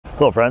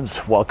Hello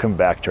friends, welcome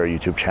back to our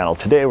YouTube channel.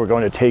 Today we're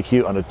going to take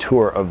you on a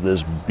tour of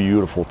this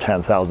beautiful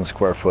 10,000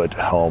 square foot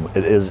home.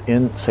 It is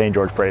in St.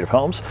 George Parade of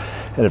Homes,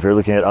 and if you're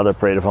looking at other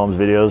Parade of Homes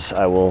videos,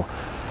 I will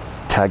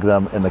tag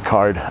them in the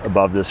card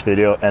above this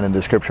video and in the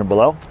description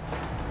below.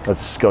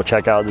 Let's go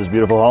check out this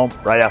beautiful home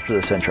right after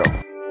this intro.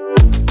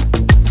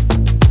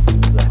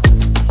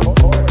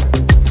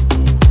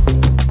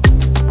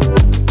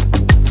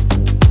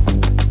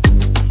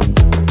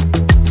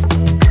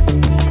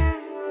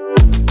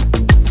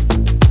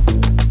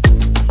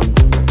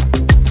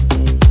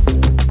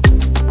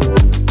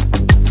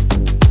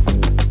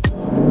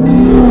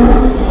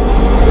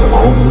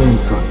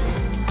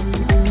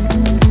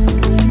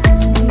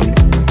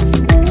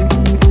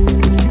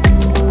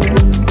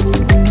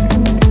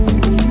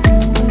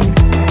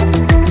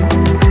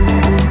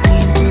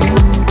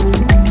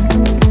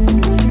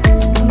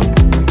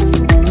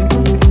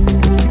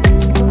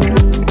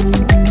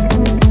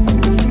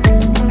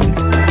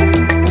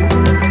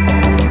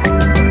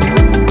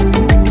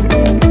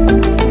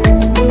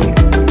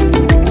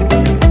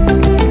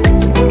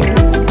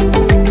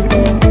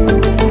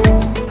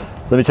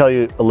 Let me tell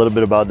you a little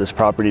bit about this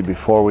property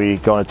before we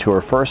go on a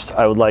tour. First,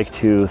 I would like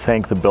to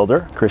thank the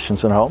builder,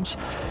 Christensen Homes.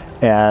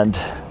 And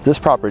this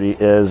property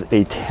is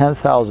a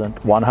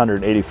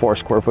 10,184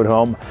 square foot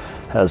home,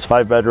 has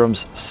 5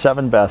 bedrooms,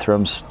 7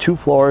 bathrooms, 2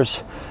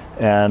 floors,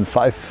 and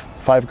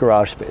five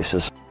garage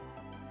spaces.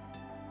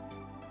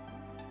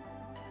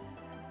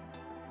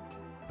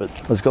 But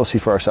let's go see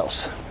for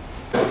ourselves.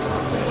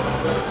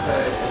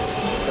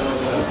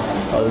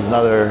 Oh, there's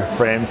another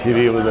frame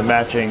TV with a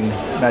matching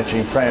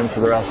frame for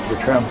the rest of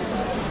the trim.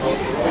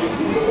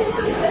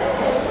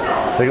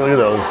 Take a look at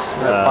those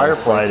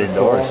sliding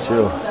doors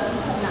too.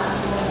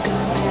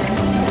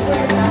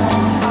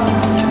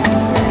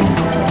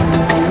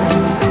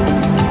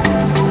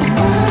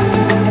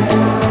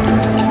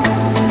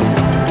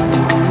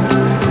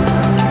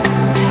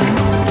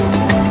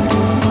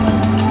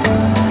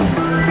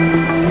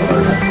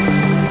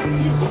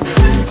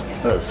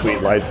 What a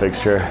sweet light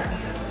fixture.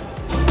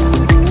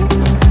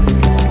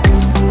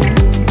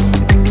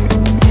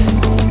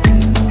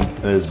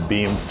 There's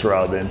beams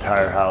throughout the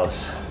entire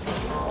house.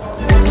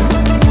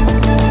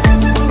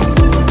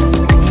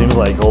 Seems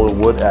like all the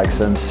wood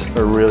accents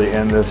are really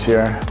in this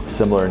here.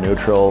 Similar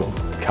neutral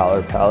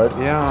color palette.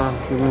 Yeah,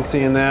 we've been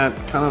seeing that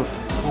kind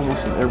of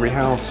almost in every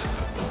house.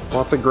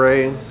 Lots of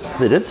gray.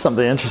 They did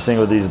something interesting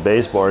with these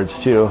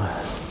baseboards too.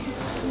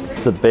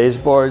 The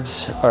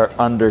baseboards are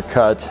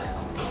undercut,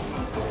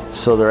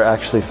 so they're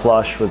actually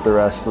flush with the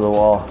rest of the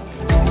wall.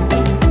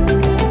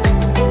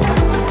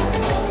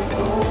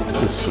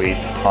 This is sweet.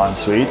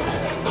 Ensuite.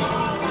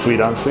 Suite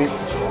ensuite?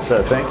 Is that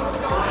a thing?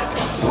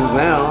 This is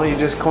now, you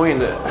just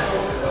coined it.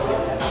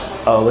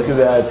 Oh, look at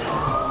that.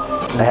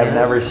 I have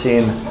never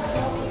seen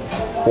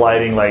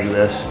lighting like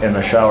this in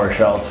a shower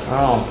shelf.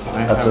 Oh,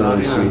 that's a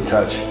really sweet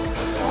touch.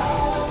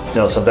 You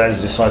know, sometimes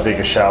you just want to take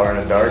a shower in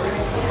the dark.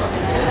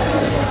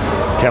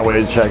 Can't wait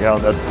to check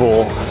out that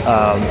pool.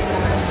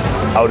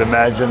 I would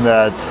imagine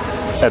that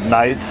at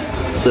night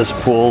this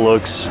pool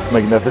looks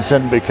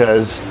magnificent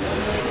because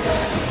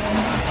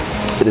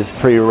it is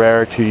pretty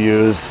rare to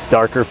use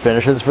darker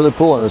finishes for the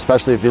pool, and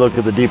especially if you look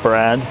at the deeper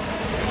end,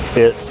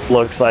 it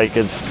looks like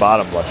it's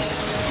bottomless.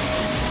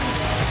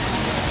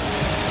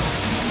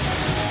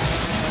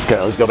 Okay,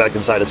 let's go back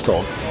inside, it's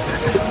cold.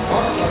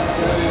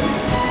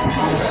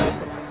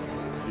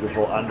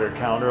 Beautiful under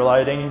counter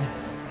lighting.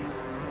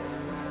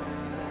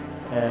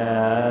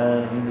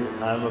 And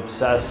I'm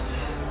obsessed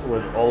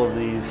with all of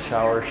these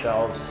shower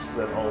shelves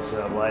that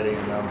also have lighting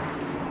in them.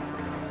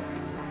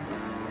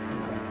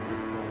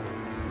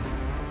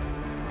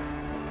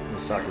 I'm a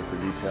sucker for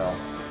detail.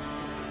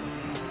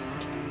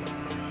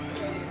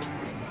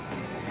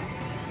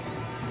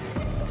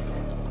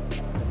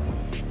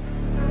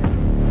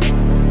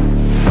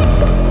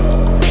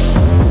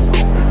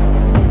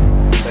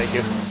 Thank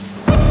you.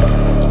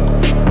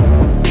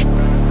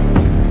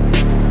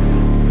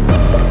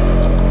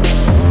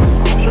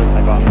 Sure,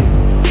 my coffee.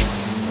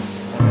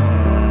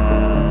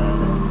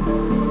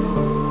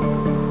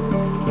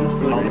 This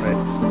looks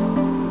great.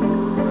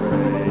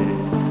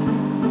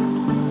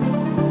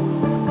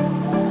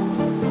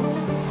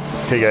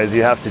 Okay guys,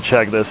 you have to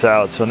check this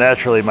out. So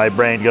naturally my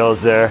brain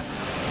goes there.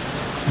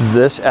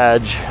 This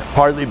edge,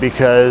 partly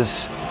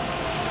because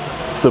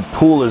the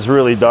pool is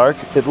really dark,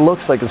 it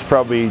looks like it's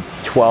probably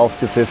 12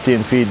 to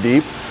 15 feet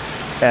deep,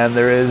 and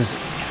there is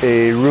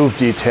a roof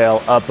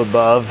detail up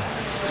above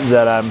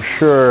that I'm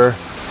sure,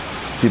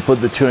 if you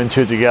put the two and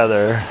two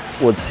together,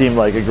 would seem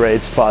like a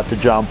great spot to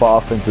jump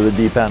off into the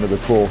deep end of the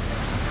pool.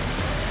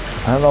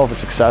 I don't know if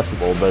it's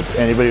accessible, but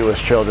anybody with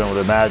children would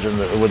imagine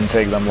that it wouldn't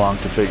take them long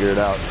to figure it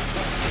out.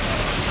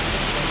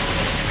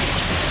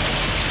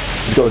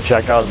 Let's go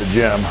check out the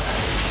gym.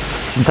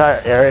 This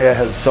entire area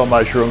has so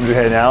much room to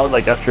hang out.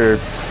 Like after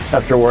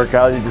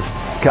workout, you just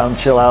come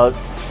chill out,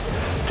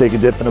 take a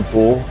dip in a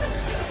pool.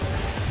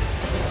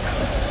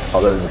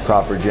 Oh, that is a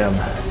proper gym.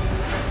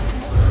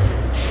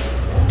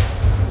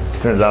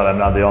 Turns out I'm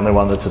not the only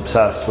one that's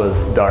obsessed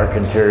with dark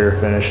interior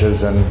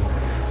finishes and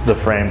the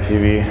frame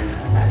TV.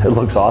 It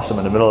looks awesome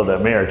in the middle of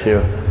that mirror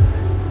too.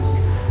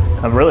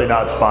 I'm really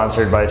not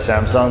sponsored by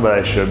Samsung, but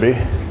I should be.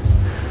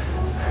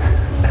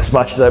 As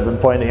much as I've been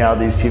pointing out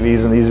these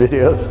TVs in these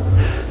videos.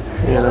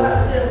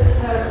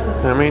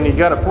 Yeah. I mean, you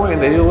got a point,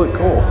 they do look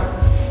cool.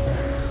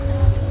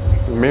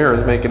 The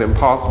mirrors make it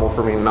impossible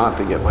for me not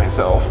to get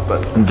myself,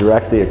 but. And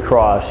directly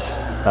across,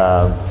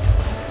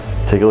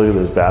 take a look at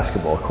this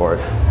basketball court.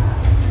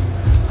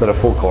 Is that a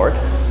full court?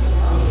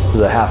 Is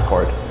it a half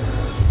court?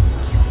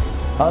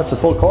 Oh, it's a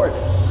full court.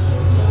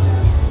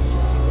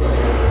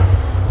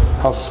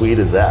 How sweet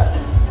is that?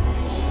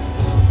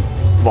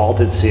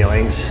 Vaulted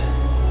ceilings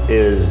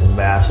is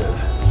massive.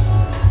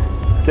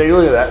 Take a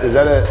look at that. Is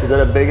that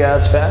a big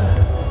ass fan?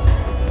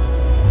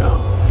 No,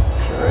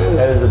 sure is.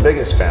 That is the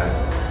biggest fan.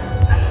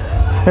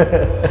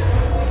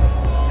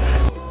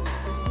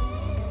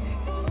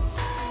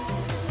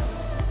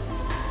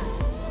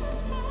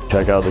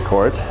 Check out the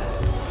court.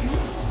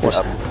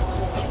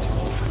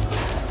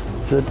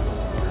 Does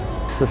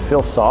it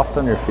feel soft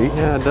on your feet?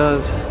 Yeah, it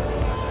does.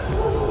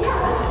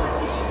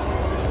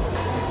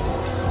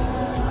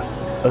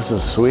 This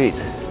is sweet.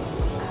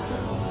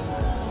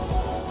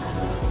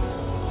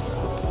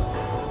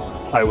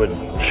 I would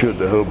shoot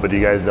the hoop, but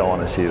you guys don't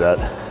want to see that.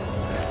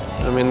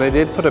 I mean, they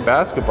did put a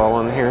basketball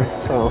in here,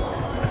 so.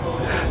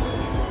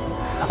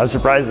 I'm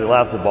surprised they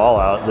left the ball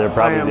out. They're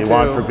probably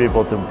want for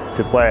people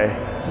to play.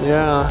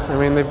 Yeah, I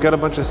mean, they've got a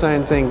bunch of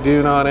signs saying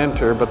do not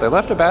enter, but they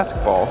left a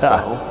basketball,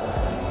 so.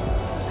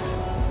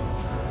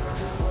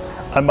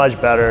 I'm much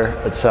better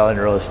at selling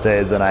real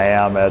estate than I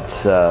am at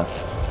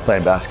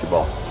playing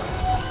basketball.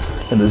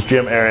 And this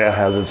gym area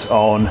has its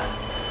own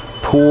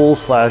pool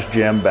 /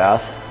 gym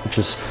bath, which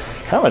is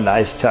kind of a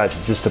nice touch.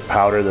 It's just a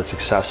powder that's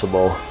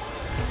accessible.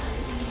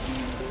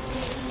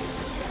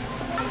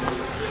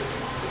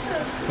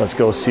 Let's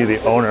go see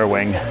the owner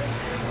wing.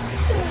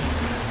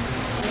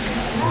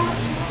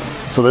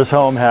 So this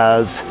home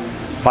has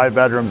 5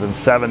 bedrooms and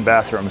 7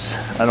 bathrooms.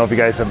 I don't know if you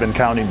guys have been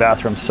counting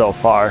bathrooms so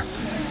far.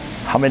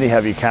 How many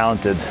have you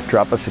counted?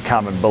 Drop us a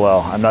comment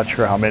below. I'm not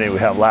sure how many we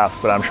have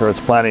left, but I'm sure it's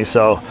plenty.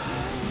 So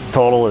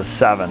total is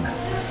 7.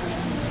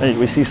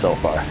 We see so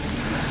far.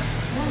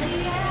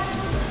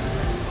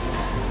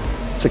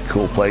 It's a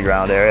cool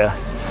playground area.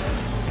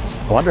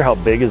 I wonder how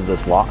big is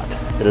this lot?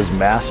 It is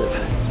massive.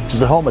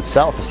 Just the home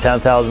itself is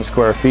 10,000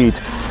 square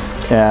feet,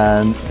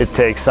 and it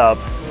takes up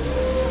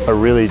a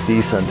really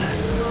decent,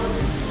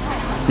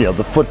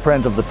 the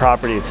footprint of the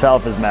property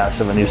itself is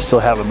massive, and you still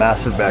have a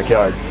massive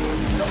backyard.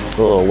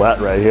 A little wet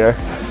right here.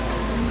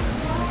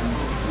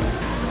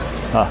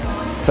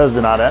 It says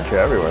do not enter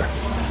everywhere.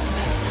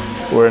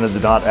 We're in a do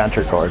not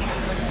enter court.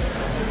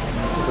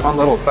 It's a fun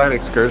little side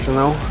excursion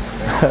though.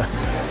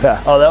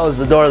 Yeah, oh, that was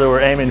the door that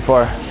we're aiming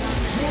for.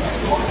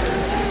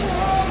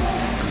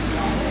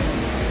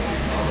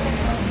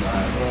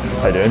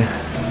 Hi, dude.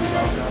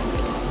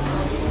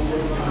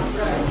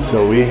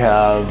 So we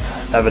have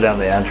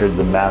evidently entered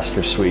the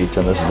master suite,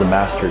 and this is the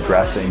master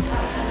dressing,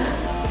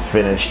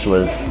 finished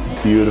with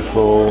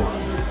beautiful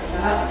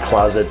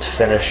closet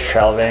finished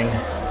shelving,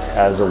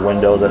 has a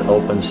window that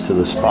opens to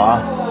the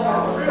spa.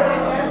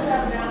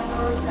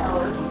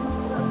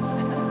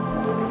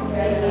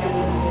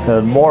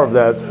 And more of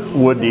that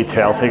wood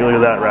detail. Take a look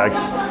at that,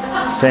 Rex.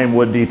 Same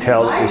wood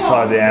detail that we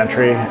saw at the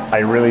entry. I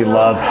really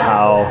love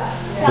how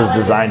this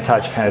design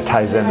touch kind of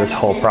ties in this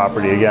whole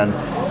property. Again,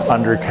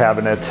 under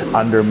cabinet,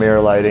 under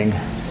mirror lighting.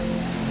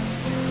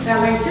 Now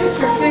my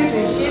sister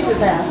Susan, she's a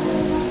bath.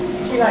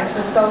 She likes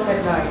to soak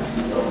at night.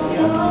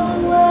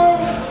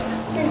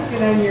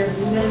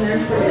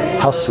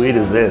 How sweet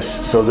is this?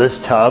 So this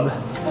tub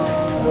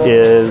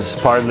is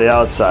part of the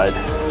outside.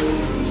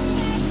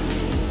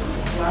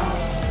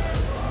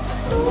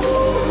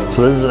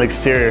 So this is an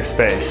exterior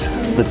space.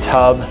 The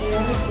tub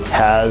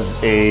has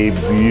a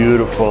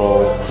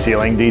beautiful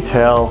ceiling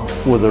detail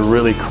with a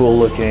really cool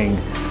looking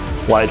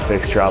light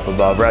fixture up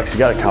above. Rex, you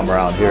gotta come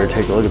around here and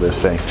take a look at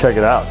this thing. Check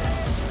it out.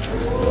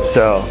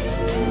 So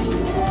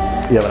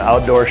you have an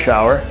outdoor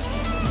shower.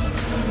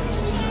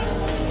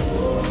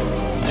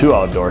 2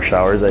 outdoor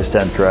showers, I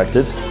stand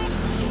corrected.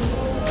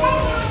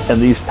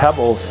 And these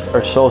pebbles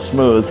are so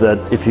smooth that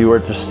if you were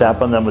to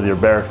step on them with your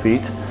bare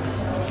feet,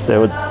 they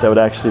would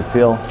actually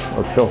feel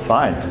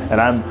fine.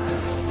 And I'm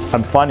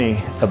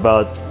funny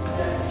about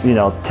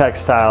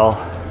textile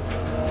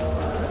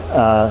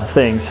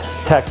things,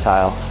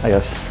 tactile, I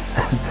guess.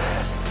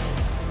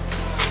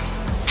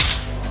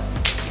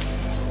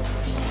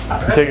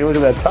 Take a look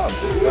at that tub. Do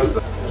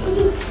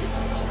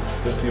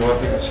you want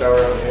to take a shower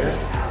out here?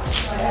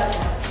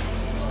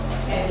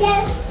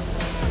 Yes.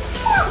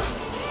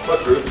 What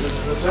room is in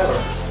the shower?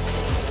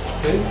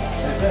 See?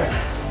 Right there.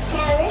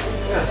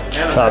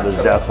 Tub is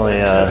definitely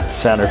a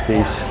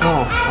centerpiece.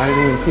 Oh, I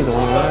didn't even see the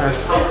one over there.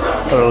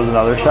 Oh, it was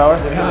another shower?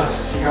 Yeah.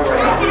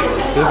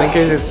 Just in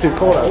case it's too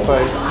cold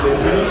outside.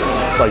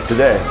 Like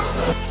today.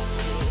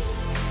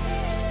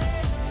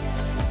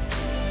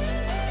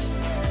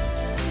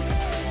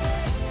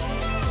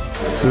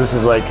 So this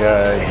is like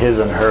a his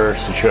and her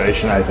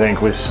situation, I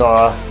think. We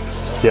saw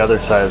the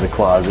other side of the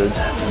closet,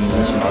 and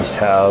this must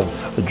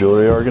have a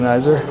jewelry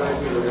organizer.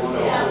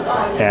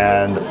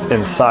 And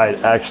inside,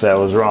 actually I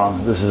was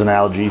wrong, this is an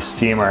LG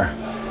steamer,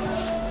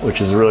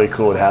 which is really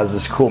cool. It has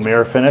this cool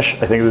mirror finish.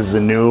 I think this is a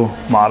new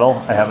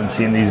model. I haven't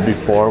seen these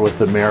before with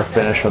the mirror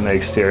finish on the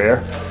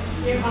exterior.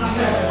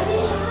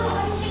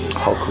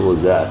 How cool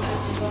is that?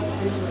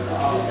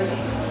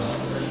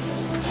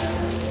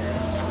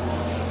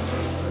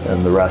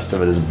 And the rest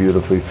of it is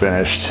beautifully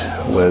finished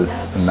with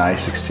a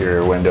nice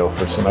exterior window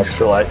for some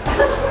extra light. And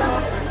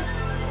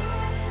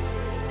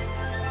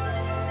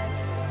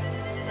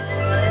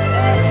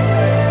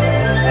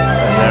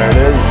there it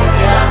is.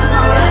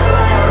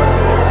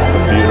 A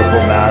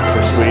beautiful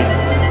master suite.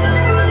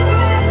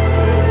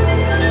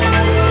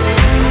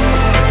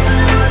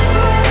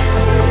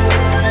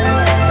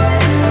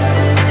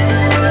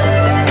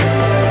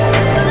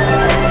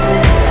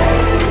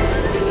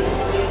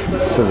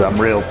 It says, "I'm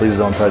real, please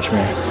don't touch me."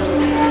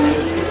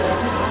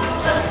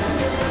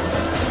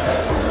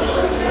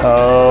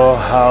 Oh,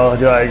 how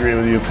do I agree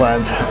with you,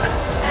 Plant?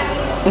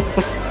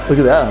 Look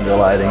at that under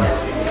lighting.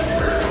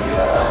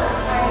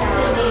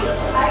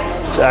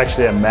 It's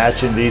actually a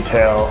matching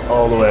detail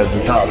all the way at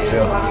the top,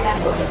 too.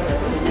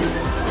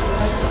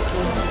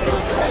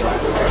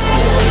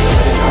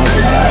 That's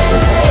a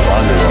massive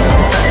laundry room.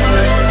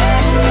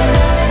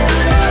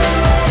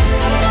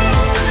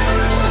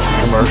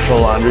 Commercial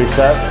laundry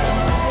set.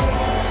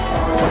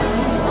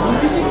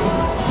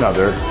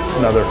 Another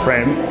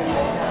frame.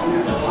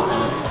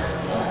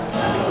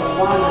 I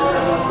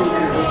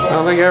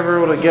don't think I ever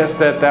would have guessed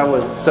that that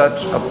was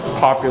such a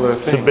popular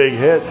thing. It's a big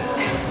hit.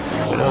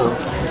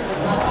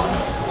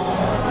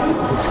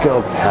 Let's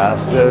go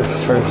past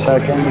this for a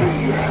second.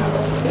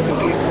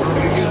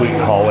 Sweet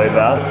hallway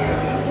bath.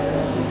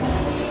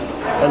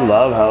 I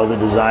love how the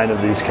design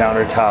of these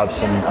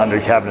countertops and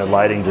under cabinet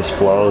lighting just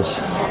flows.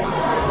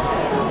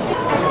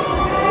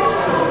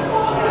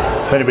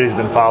 If anybody's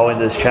been following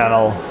this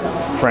channel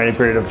for any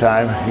period of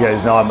time, you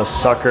guys know I'm a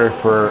sucker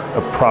for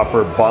a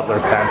proper butler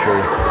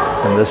pantry,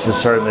 and this is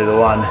certainly the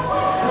one.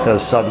 A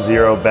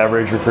sub-zero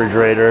beverage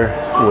refrigerator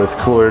with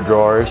cooler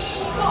drawers,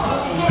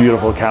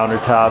 beautiful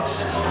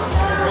countertops,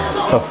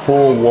 a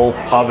full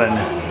Wolf oven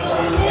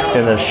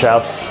in the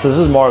chef's. This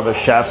is more of a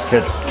chef's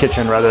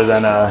kitchen rather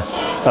than a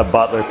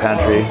butler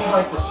pantry.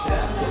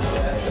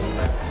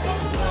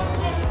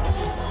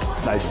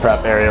 Nice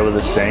prep area with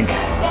a sink.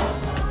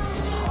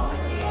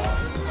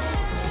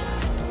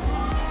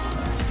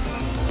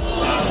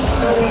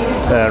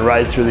 And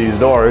right through these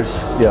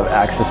doors, you have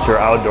access to your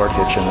outdoor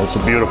kitchen. It's a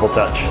beautiful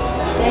touch.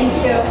 Thank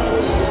you.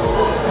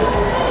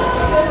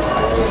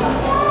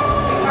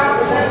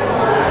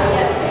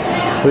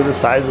 Look at the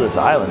size of this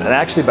island. And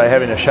actually, by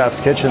having a chef's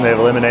kitchen, they've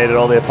eliminated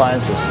all the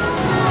appliances.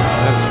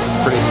 That's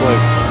pretty slick.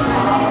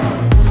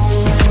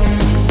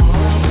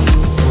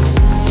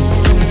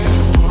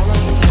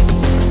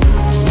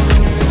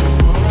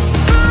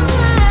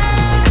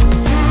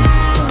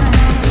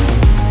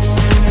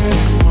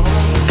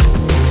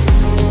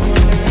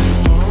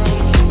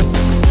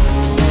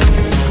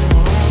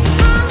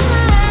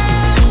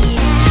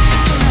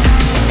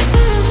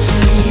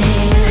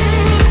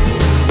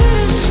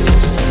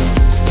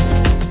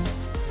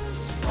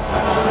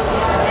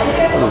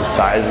 The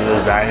size of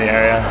this dining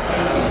area.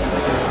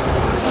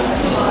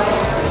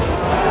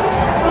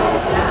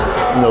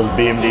 And those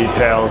beam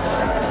details.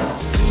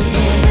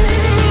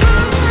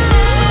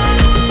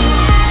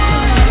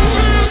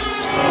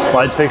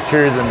 Light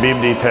fixtures and beam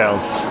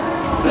details.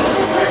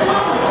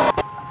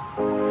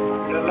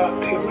 När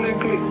natthimlen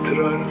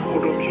glittrar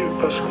och de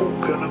djupa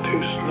skogarna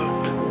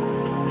tystnat,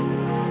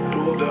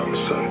 då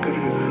dansar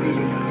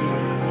gruvan.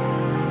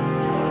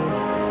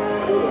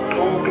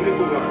 Påtaglig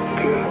och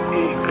vacker,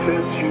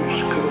 iklädd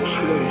ljusgrå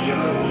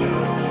slöja,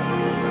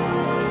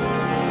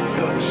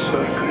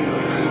 dansar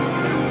gruvan.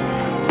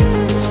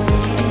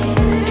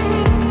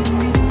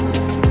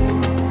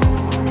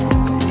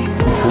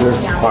 To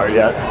this part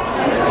yet?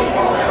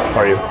 How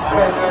are you? Good,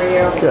 how are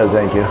you? Good,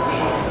 thank you.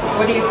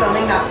 What are you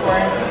filming that for?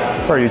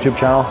 For our YouTube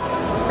channel.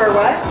 For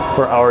what?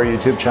 For our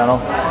YouTube channel.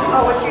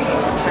 Oh, what's your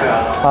YouTube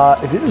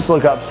channel? If you just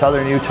look up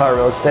Southern Utah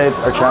Real Estate,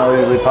 our channel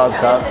usually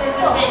pops up.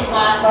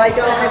 Oh, I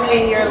don't have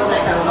any in your little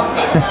films.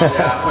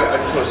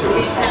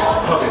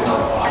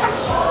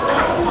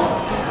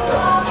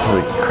 This is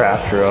a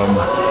craft room.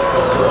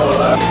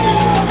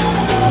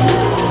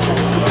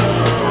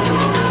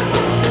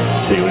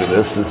 Take a look at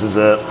this. This is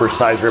a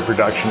precise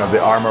reproduction of the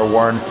armor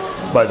worn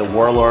by the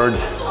warlord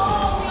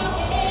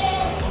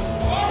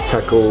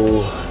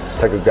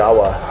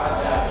Tokugawa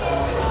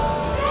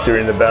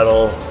during the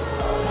Battle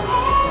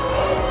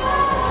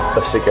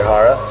of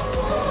Sekigahara,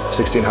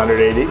 1600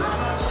 AD.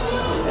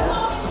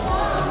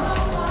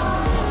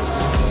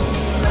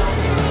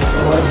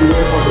 Will I be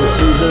able to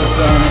see this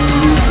on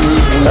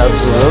YouTube?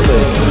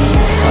 Absolutely.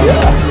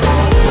 Yeah.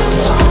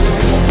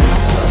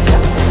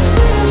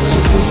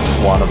 This is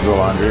one of the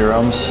laundry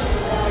rooms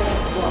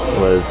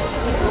with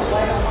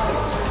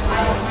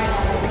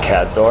the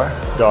cat door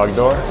dog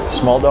door,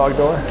 small dog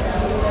door,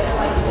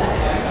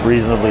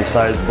 reasonably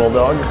sized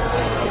bulldog.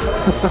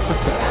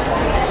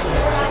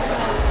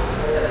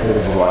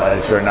 It's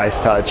a very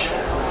nice touch.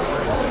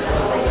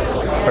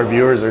 Our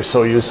viewers are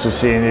so used to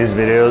seeing these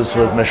videos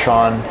with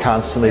Michon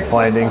constantly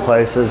pointing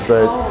places,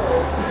 but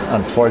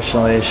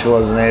unfortunately she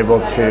wasn't able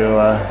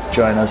to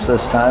join us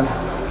this time.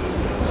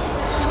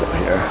 Let's go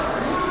here.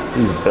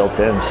 These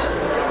built-ins.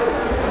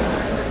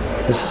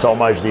 There's so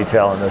much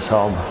detail in this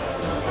home.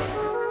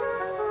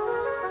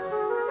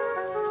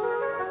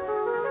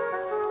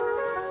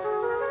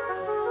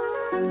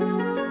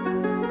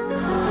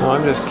 Well,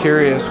 I'm just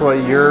curious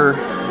what your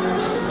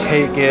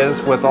take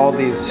is with all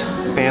these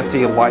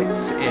fancy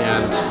lights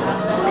and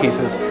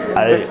pieces.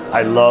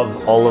 I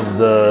love all of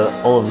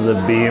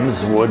the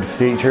beams, wood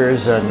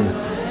features,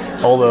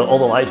 and all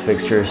the light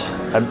fixtures.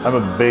 I'm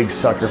a big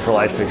sucker for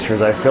light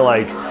fixtures. I feel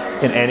like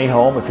in any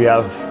home, if you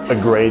have a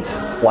great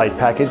light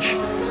package,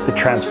 it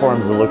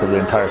transforms the look of the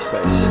entire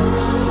space.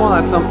 Well,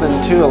 that's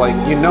something too, like,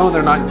 you know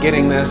they're not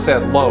getting this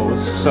at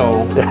Lowe's,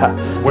 so yeah,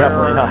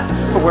 definitely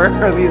not. Where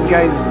are these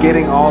guys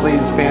getting all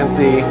these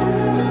fancy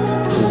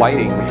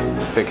lighting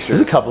fixtures?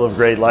 There's a couple of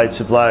great light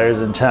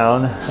suppliers in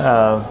town.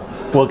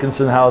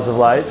 Wilkinson House of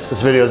Lights.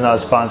 This video is not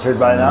sponsored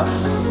by them,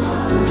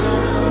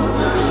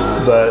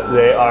 but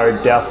they are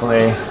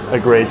definitely a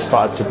great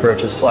spot to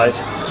purchase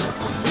lights.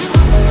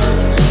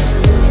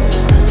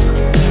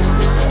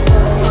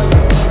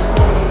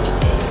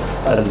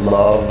 I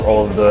love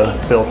all of the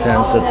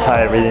built-ins that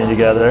tie everything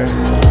together.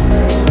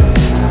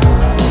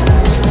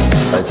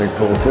 Lights are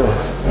cool too.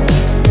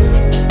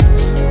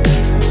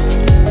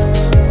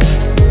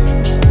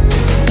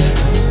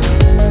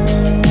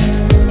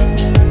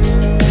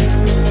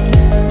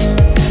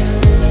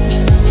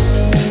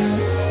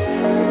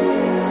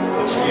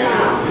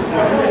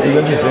 It's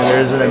interesting,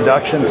 there's an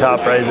induction top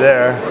right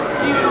there.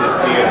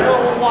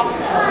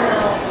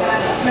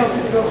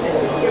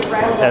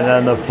 And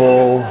then the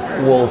full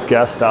Wolf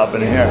guest top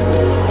in here.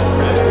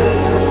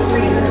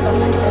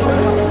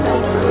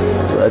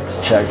 Let's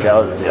check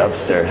out the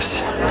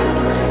upstairs.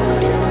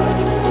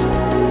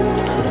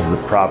 This is the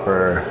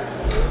proper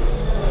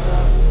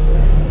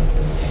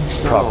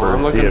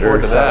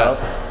theater setup.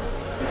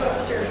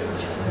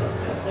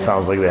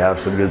 Sounds like they have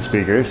some good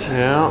speakers.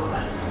 Yeah.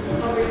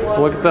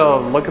 Look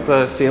at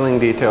the ceiling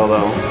detail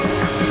though.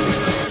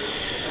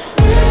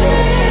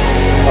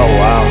 Oh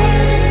wow.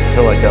 I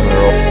feel like I'm in a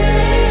roll.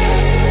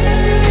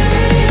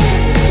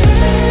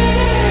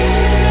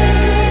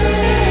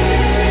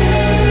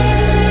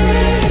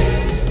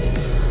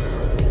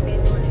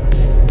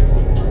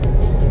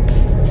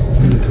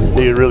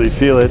 You really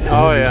feel it.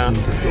 Oh yeah.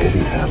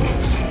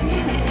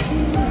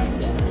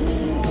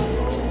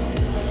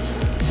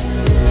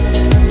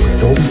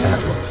 Dolby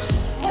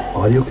Atmos.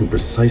 Audio can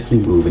precisely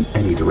move in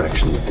any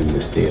direction within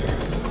this theater.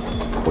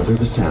 Whether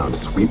the sound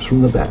sweeps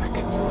from the back,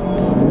 to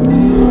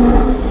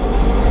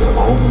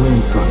all the way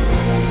in front,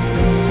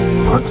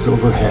 arcs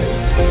overhead,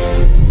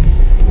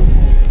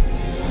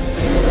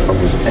 or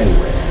moves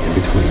anywhere in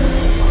between.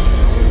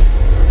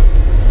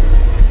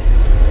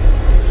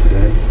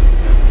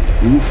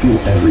 You will feel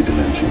every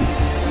dimension.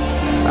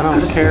 I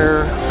don't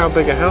care how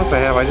big a house I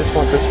have, I just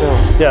want this room.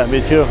 Yeah,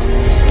 me too.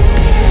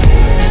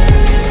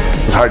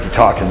 It's hard to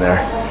talk in there.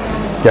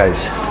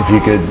 Guys, if you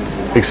could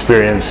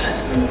experience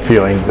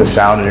feeling the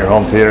sound in your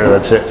home theater,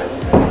 that's it.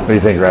 What do you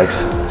think,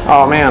 Rex?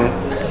 Oh man,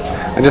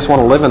 I just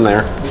want to live in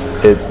there.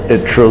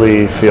 It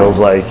truly feels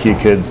like you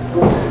could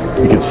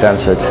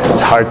sense it. It's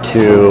hard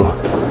to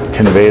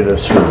convey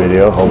this through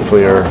video.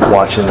 Hopefully you're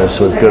watching this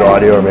with good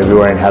audio or maybe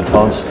wearing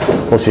headphones.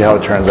 We'll see how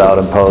it turns out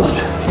in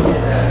post.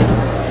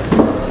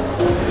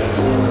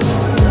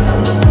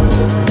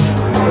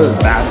 This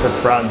massive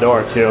front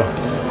door too.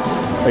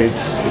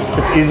 It's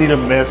easy to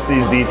miss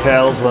these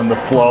details when the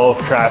flow of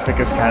traffic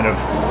is kind of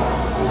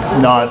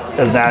not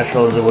as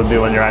natural as it would be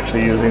when you're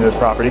actually using this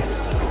property.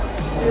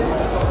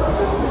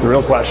 The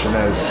real question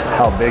is,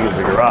 how big is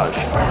the garage?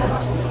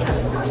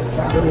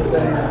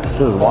 This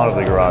is one of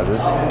the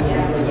garages.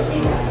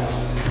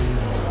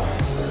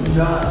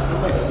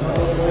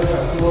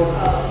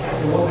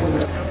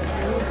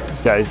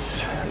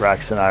 Guys,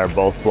 Rex and I are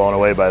both blown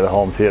away by the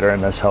home theater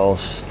in this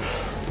house.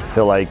 I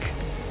feel like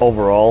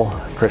overall,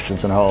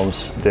 Christensen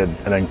Homes did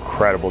an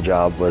incredible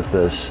job with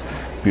this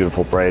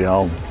beautiful Braid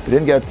home. We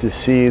didn't get to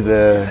see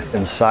the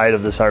inside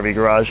of this RV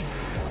garage,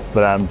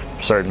 but I'm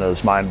certain it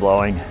was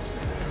mind-blowing.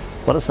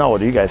 Let us know, what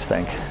do you guys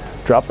think?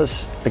 Drop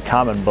us a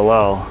comment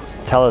below.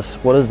 Tell us,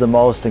 what is the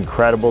most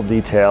incredible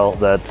detail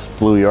that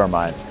blew your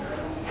mind?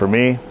 For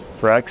me,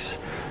 for Rex,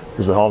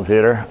 is the home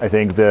theater. I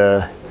think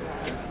the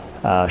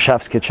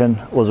chef's kitchen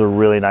was a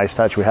really nice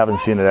touch. We haven't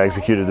seen it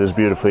executed this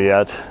beautifully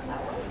yet,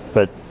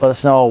 but let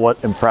us know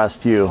what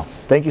impressed you.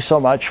 Thank you so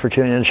much for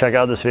tuning in to check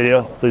out this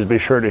video. Please be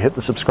sure to hit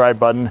the subscribe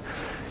button,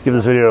 give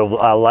this video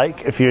a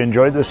like if you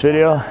enjoyed this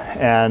video,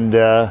 and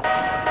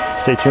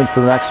stay tuned for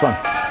the next one.